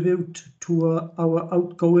pay tribute to our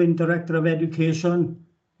outgoing Director of Education,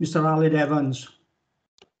 Mr. Aled Evans.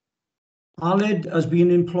 Aled has been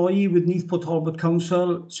an employee with Neath Talbot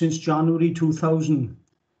Council since January 2000,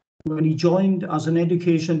 when he joined as an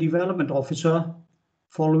Education Development Officer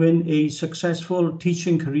following a successful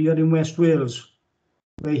teaching career in West Wales,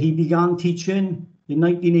 where he began teaching in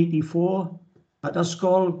 1984 at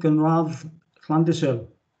Ysgol Gynradd Llandyssil.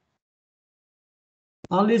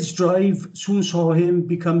 Aled's drive soon saw him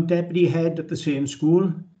become deputy head at the same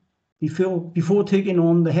school, before taking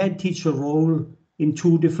on the head teacher role in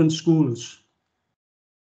 2 different schools.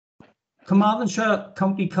 Carmarthenshire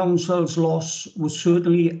County Council's loss was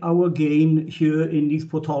certainly our gain here in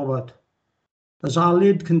Neath Talbot, as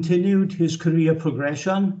Aled continued his career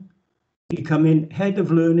progression, becoming Head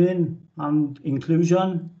of Learning and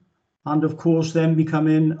Inclusion, and of course then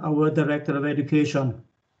becoming our Director of Education.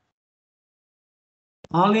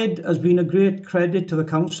 Aled has been a great credit to the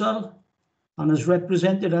Council and has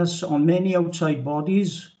represented us on many outside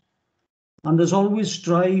bodies and has always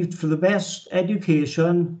strived for the best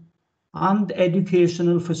education and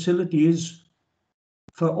educational facilities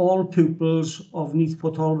for all pupils of Neath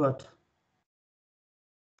Talbot.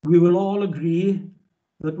 We will all agree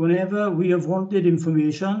that whenever we have wanted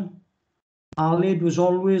information, Aled was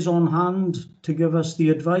always on hand to give us the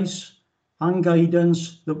advice and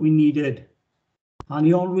guidance that we needed, and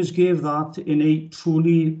he always gave that in a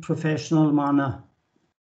truly professional manner.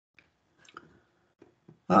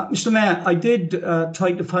 Mr. Mayor, I did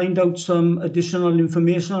try to find out some additional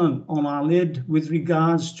information on Aled with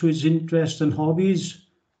regards to his interests and hobbies,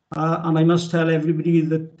 and I must tell everybody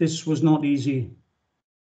that this was not easy.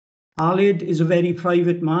 Aled is a very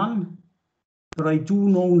private man, but I do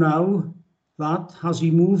know now that as he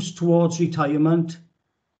moves towards retirement,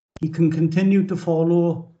 he can continue to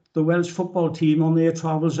follow the Welsh football team on their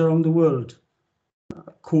travels around the world,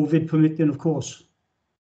 COVID permitting, of course,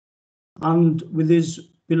 and with his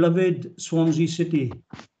beloved Swansea City,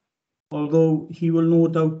 although he will no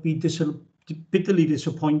doubt be bitterly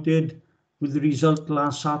disappointed with the result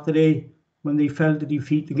last Saturday when they fell to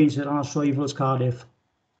defeat against their arch rivals Cardiff.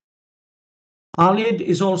 Aled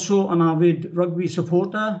is also an avid rugby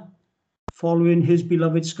supporter, following his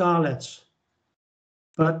beloved Scarlets.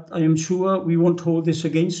 But I am sure we won't hold this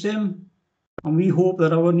against him, and we hope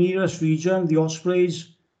that our nearest region, the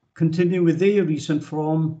Ospreys, continue with their recent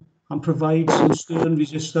form and provide some stern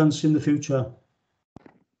resistance in the future.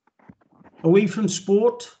 Away from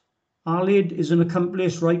sport, Aled is an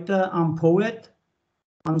accomplished writer and poet,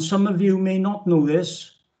 and some of you may not know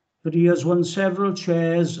this, but he has won several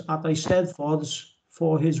chairs at Eisteddfods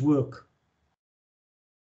for his work.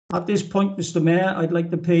 At this point, Mr. Mayor, I'd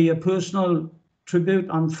like to pay a personal tribute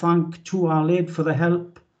and thank to Aled for the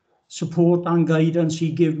help, support and guidance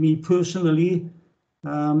he gave me personally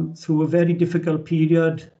through a very difficult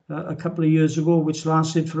period a couple of years ago, which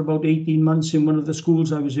lasted for about 18 months in one of the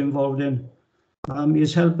schools I was involved in.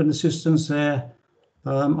 His help and assistance there,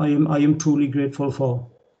 I am truly grateful for.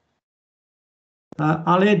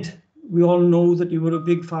 Aled, we all know that you were a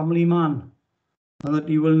big family man and that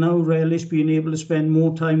you will now relish being able to spend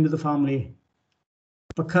more time with the family.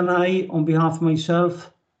 But can I, on behalf of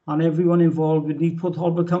myself and everyone involved with Neath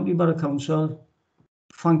Talbot County Borough Council,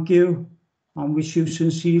 thank you and wish you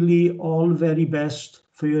sincerely all the very best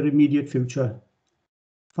for your immediate future.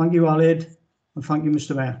 Thank you, Aled, and thank you,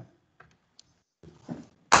 Mr. Mayor.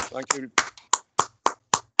 Thank you.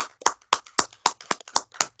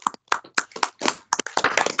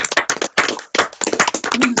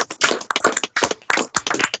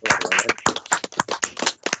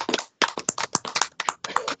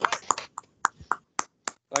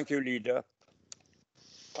 Thank you, Leader.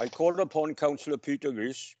 I call upon Councillor Peter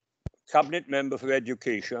Rees, Cabinet Member for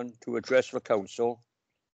Education, to address the Council,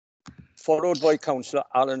 followed by Councillor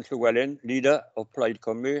Alan Llewellyn, Leader of Plaid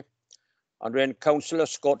Cymru, and then Councillor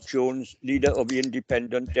Scott Jones, Leader of the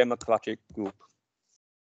Independent Democratic Group.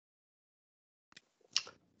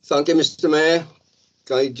 Thank you, Mr. Mayor.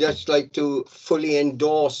 I'd just like to fully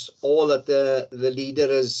endorse all that the leader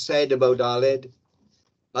has said about Aled.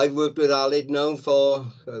 I've worked with Aled now for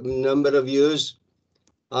a number of years,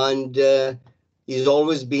 and he's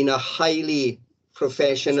always been a highly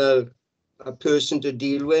professional person to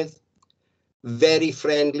deal with, very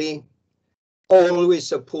friendly, always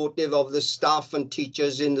supportive of the staff and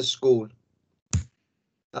teachers in the school.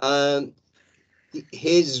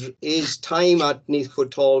 His time at Neath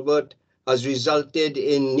Talbot has resulted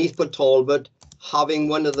in Neath Talbot having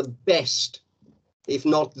one of the best, if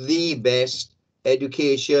not the best,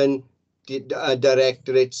 education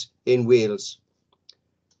directorates in Wales.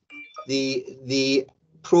 The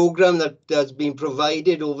programme that has been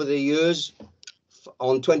provided over the years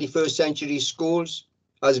on 21st century schools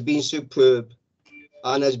has been superb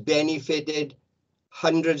and has benefited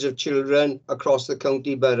hundreds of children across the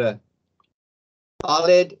county borough.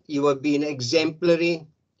 Aled, you have been exemplary.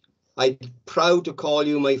 I'm proud to call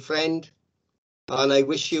you my friend, and I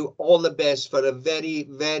wish you all the best for a very,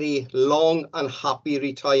 very long and happy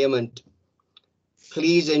retirement.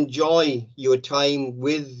 Please enjoy your time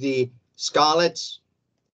with the Scarlets,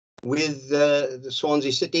 with the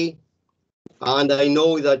Swansea City, and I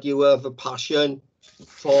know that you have a passion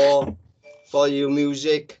for your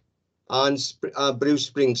music and Bruce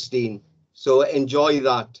Springsteen. So enjoy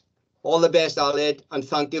that. All the best, Aled, and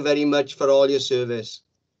thank you very much for all your service.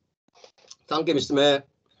 Thank you, Mr. Mayor.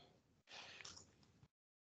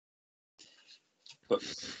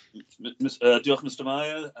 Diolch, Mr.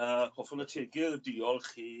 Mayor. Hoffwn y tegir diolch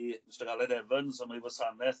i Mr. Aled Evans am ei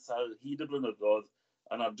wasanaeth ar hyd y blynyddoedd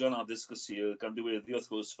yn adran addysg y sir gan diweddu wrth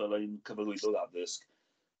gwrs fel ein cyfarwyddwr addysg.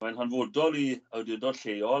 Mae'n hanfodol i awdurdod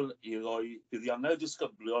lleol i roi buddiannau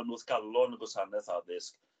disgyblion wrth galon y gwasanaeth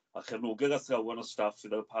addysg a chefnogi'r athrawon o staff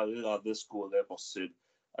i ddarparu'r addysg gorau bosib.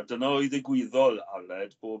 A dyna oedd ddigwyddol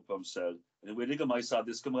Aled bob amser, yn enwedig y maes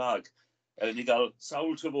addysg Gymraeg, i ni gael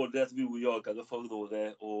sawl trafodaeth fywiog ar y ffordd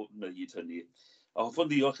orau o wneud hynny. A hoffwn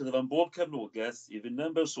ddiolch iddo fan bob cefnogaeth i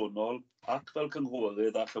fynd bersonol ac fel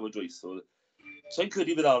cynghorydd a llywodraethwr. Sa'n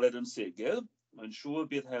credu bydd Aled yn segur, mae'n siŵr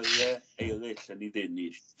bydd heriau eraill yn ei ddenu.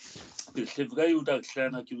 Bydd llyfrau i'w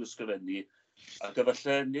darllen ac i'w ysgrifennu, ac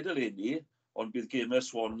efallai nid eleni, ond bydd gemau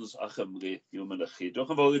Swans a Chymru i'w mynychu.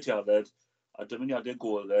 Diolch yn fawr i ti, Aled, a dymuniadau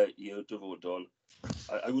gorau i'r dyfodol.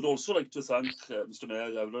 I would also like to thank Mr.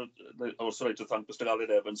 Mayor. I would also like to thank Mr.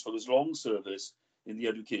 Aled Evans for his long service in the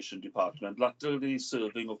Education Department, latterly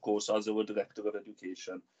serving, of course, as our Director of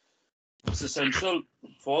Education. It's essential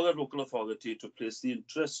for a local authority to place the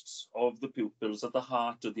interests of the pupils at the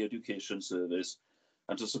heart of the education service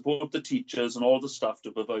and to support the teachers and all the staff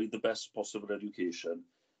to provide the best possible education.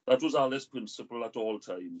 That was Aled's principle at all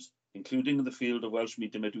times, including in the field of Welsh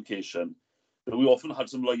medium education. But we often had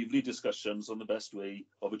some lively discussions on the best way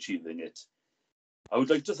of achieving it. I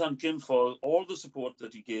would like to thank him for all the support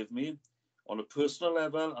that he gave me on a personal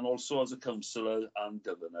level and also as a councillor and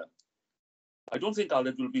governor. I don't think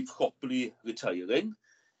Aled will be properly retiring.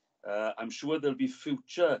 I'm sure there'll be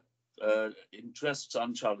future interests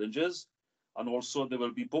and challenges, and also there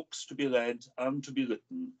will be books to be read and to be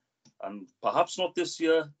written, and perhaps not this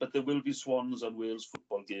year, but there will be Swans and Wales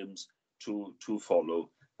football games to follow,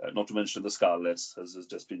 not to mention the Scarlets, as has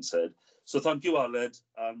just been said. So thank you, Aled,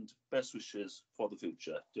 and best wishes for the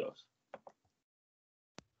future. Diolch.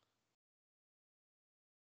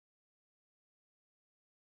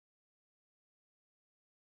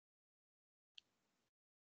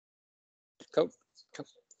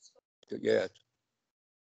 Yeah.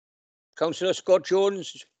 Councillor Scott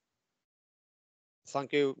Jones.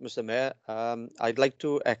 Thank you, Mr. Mayor. I'd like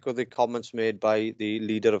to echo the comments made by the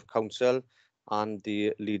Leader of Council and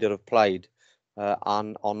the Leader of Plaid.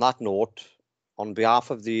 And on that note, on behalf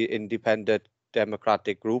of the Independent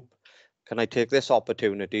Democratic Group, can I take this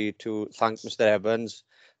opportunity to thank Mr. Evans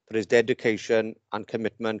for his dedication and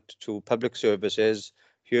commitment to public services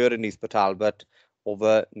here in Neath Talbot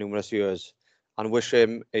over numerous years, and wish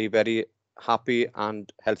him a very happy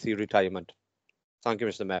and healthy retirement. Thank you,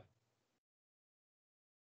 Mr. Mayor.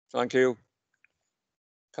 Thank you.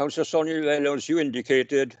 Councillor Sonia Reynolds, you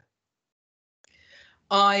indicated.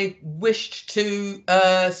 I wished to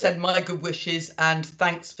send my good wishes and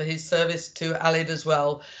thanks for his service to Aled as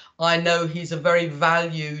well. I know he's a very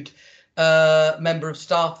valued member of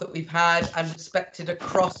staff that we've had and respected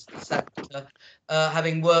across the sector,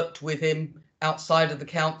 having worked with him outside of the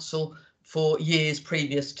council for years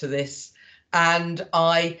previous to this. And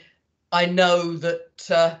I know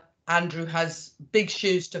that Andrew has big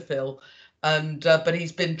shoes to fill, and but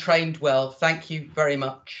he's been trained well. Thank you very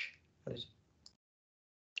much.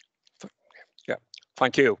 Yeah,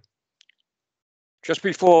 thank you. Just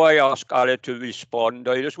before I ask Aled to respond,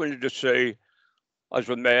 I just wanted to say, as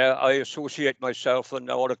the Mayor, I associate myself and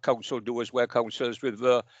all the council do as well, councillors, with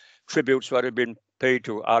the tributes that have been paid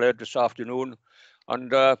to Aled this afternoon.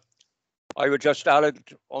 And I would just,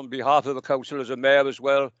 Aled, on behalf of the council as a Mayor as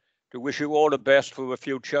well, to wish you all the best for the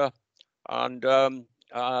future, and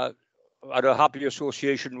had a happy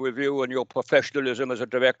association with you and your professionalism as a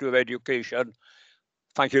Director of Education.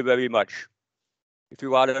 Thank you very much. If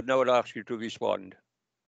you are, now I'd ask you to respond.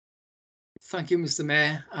 Thank you, Mr.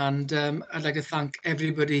 Mayor, and I'd like to thank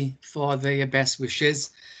everybody for their best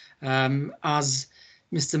wishes. As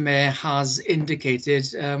Mr. Mayor has indicated,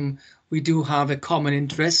 we do have a common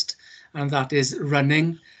interest, and that is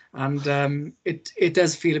running. And it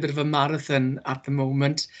does feel a bit of a marathon at the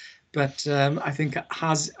moment, but I think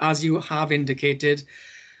as you have indicated,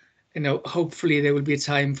 you know, hopefully there will be a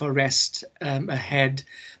time for rest ahead.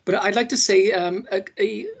 But I'd like to say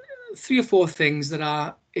 3 or 4 things that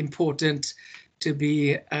are important to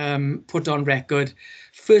be put on record.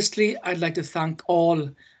 Firstly, I'd like to thank all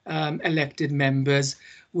elected members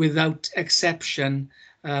without exception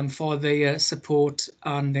for their support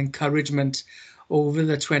and encouragement over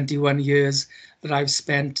the 21 years that I've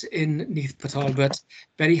spent in Neath Talbot.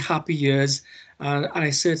 Very happy years, and I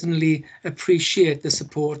certainly appreciate the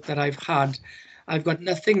support that I've had. I've got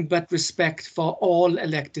nothing but respect for all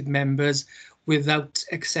elected members without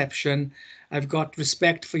exception. I've got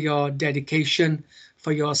respect for your dedication,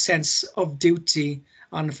 for your sense of duty,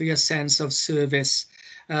 and for your sense of service.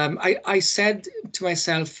 I said to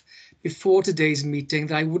myself before today's meeting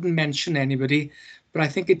that I wouldn't mention anybody, but I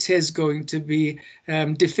think it is going to be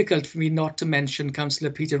difficult for me not to mention Councillor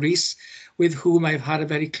Peter Rees, with whom I've had a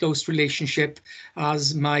very close relationship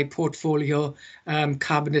as my portfolio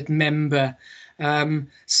cabinet member.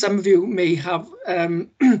 Some of you may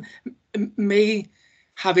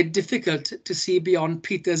have it difficult to see beyond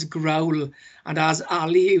Peter's growl, and as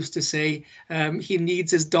Ali used to say, he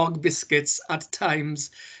needs his dog biscuits at times.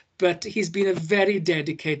 But he's been a very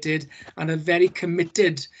dedicated and a very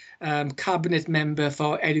committed cabinet member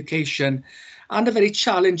for education, and a very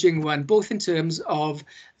challenging one, both in terms of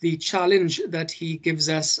the challenge that he gives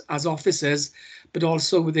us as officers, but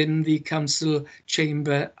also within the council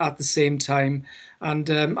chamber at the same time. And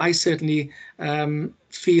I certainly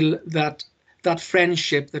feel that that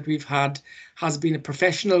friendship that we've had has been a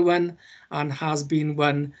professional one, and has been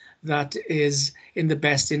one that is in the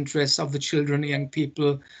best interests of the children and young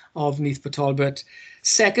people of Neath Talbot.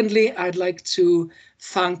 Secondly, I'd like to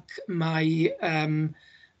thank my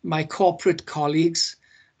my corporate colleagues.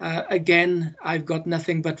 Again, I've got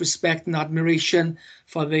nothing but respect and admiration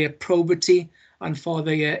for their probity and for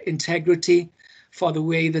their integrity, for the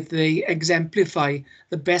way that they exemplify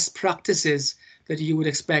the best practices that you would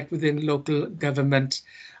expect within local government.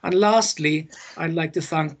 And lastly, I'd like to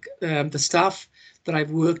thank the staff that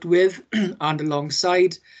I've worked with and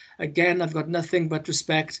alongside. Again, I've got nothing but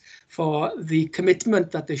respect for the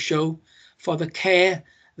commitment that they show, for the care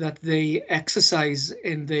that they exercise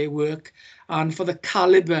in their work, and for the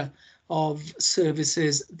calibre of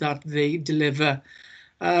services that they deliver.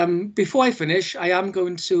 Before I finish, I am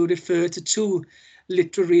going to refer to two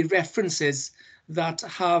literary references that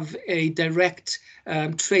have a direct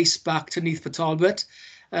trace back to Neath Talbot.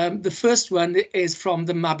 The first one is from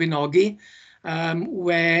the Mabinogi,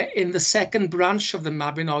 where in the second branch of the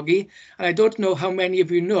Mabinogi, and I don't know how many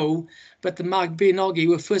of you know, but the Mabinogi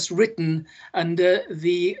were first written under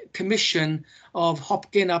the commission of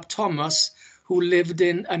Hopkin ap Thomas, who lived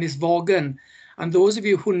in Ynysforgan. And those of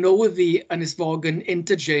you who know the Ynysforgan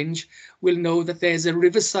interchange will know that there's a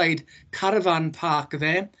riverside caravan park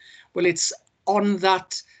there. Well, it's on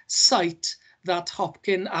that site that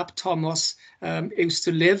Hopkin ap Thomas used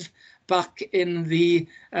to live back in the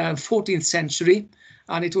 14th century,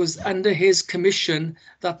 and it was under his commission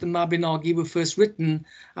that the Mabinogi were first written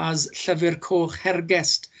as Llyfr Coch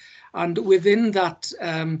Hergest. And within that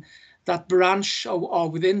that branch or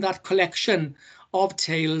within that collection of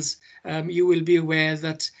tales, you will be aware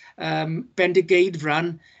that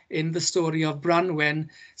Bendigeidfran, in the story of Branwen,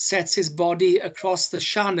 sets his body across the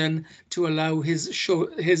Shannon to allow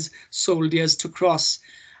his soldiers to cross.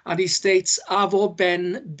 And he states, Avo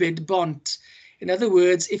ben bid bont. In other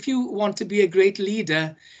words, if you want to be a great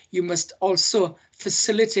leader, you must also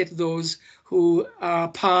facilitate those who are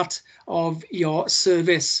part of your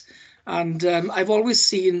service. And I've always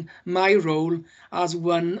seen my role as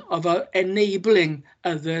one of enabling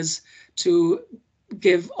others to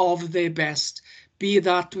give of their best, be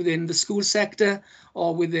that within the school sector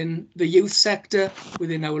or within the youth sector,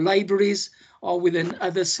 within our libraries or within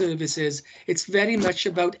other services. It's very much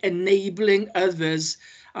about enabling others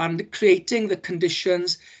and creating the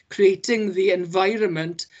conditions, creating the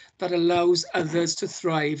environment that allows others to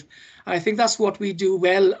thrive. I think that's what we do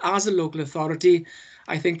well as a local authority.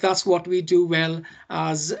 I think that's what we do well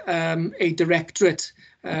as a directorate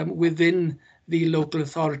within the local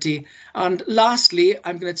authority. And lastly,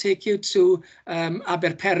 I'm going to take you to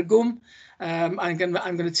Aberpergwm. I'm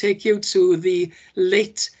going to take you to the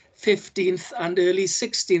late 15th and early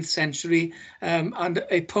 16th century, and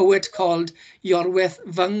a poet called Iorwerth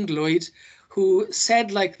Fynglwyd, who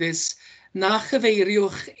said like this, Na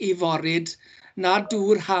chyfeiriwch I forid, na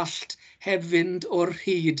dŵr hallt heb fynd o'r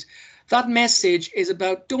hyd. That message is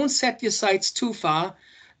about don't set your sights too far,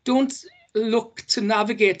 don't look to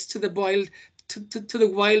navigate to the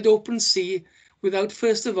wild open sea without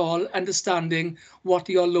first of all understanding what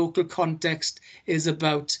your local context is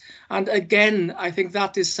about. And again, I think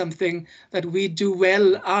that is something that we do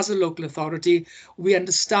well as a local authority. We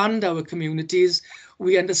understand our communities,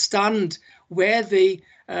 we understand where they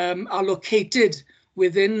are located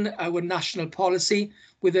within our national policy,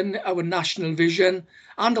 within our national vision,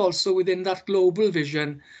 and also within that global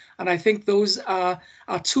vision. And I think those are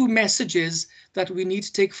two messages that we need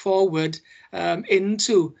to take forward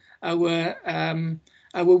into our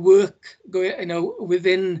work,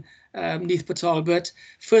 within Neath Talbot.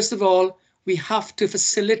 First of all, we have to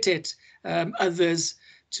facilitate others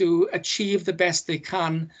to achieve the best they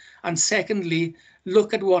can, and secondly,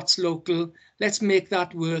 look at what's local. Let's make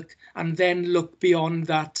that work, and then look beyond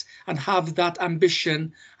that and have that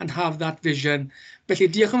ambition and have that vision. Felly,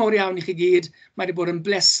 diolch yn fawr iawn I chi gyd. Mae wedi bod yn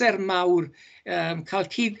bleser mawr cael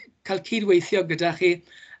cydweithio gyda chi,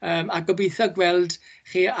 a gobeithio gweld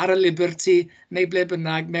chi ar y Liberty neu ble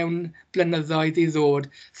bynnag mewn blynyddoedd I ddod.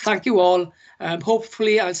 Thank you all.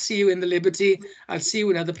 Hopefully I'll see you in the Liberty, I'll see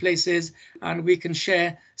you in other places, and we can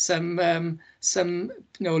share some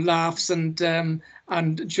laughs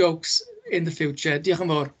and jokes in the future. Diolch yn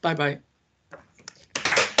fawr. Bye bye.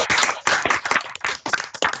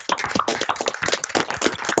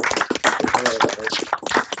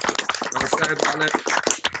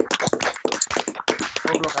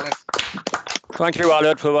 Thank you,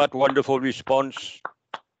 Aled, for that wonderful response.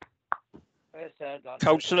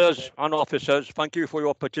 Councillors and officers, thank you for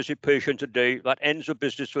your participation today. That ends the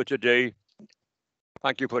business for today.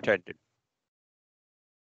 Thank you for attending.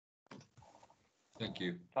 Thank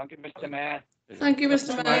you. Thank you, Mr. Mayor. Thank you,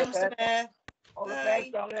 Mr. Mayor. Mr. Mayor. All the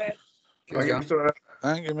best, Aled.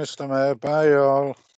 Thank you, Mr. Mayor. Bye, all.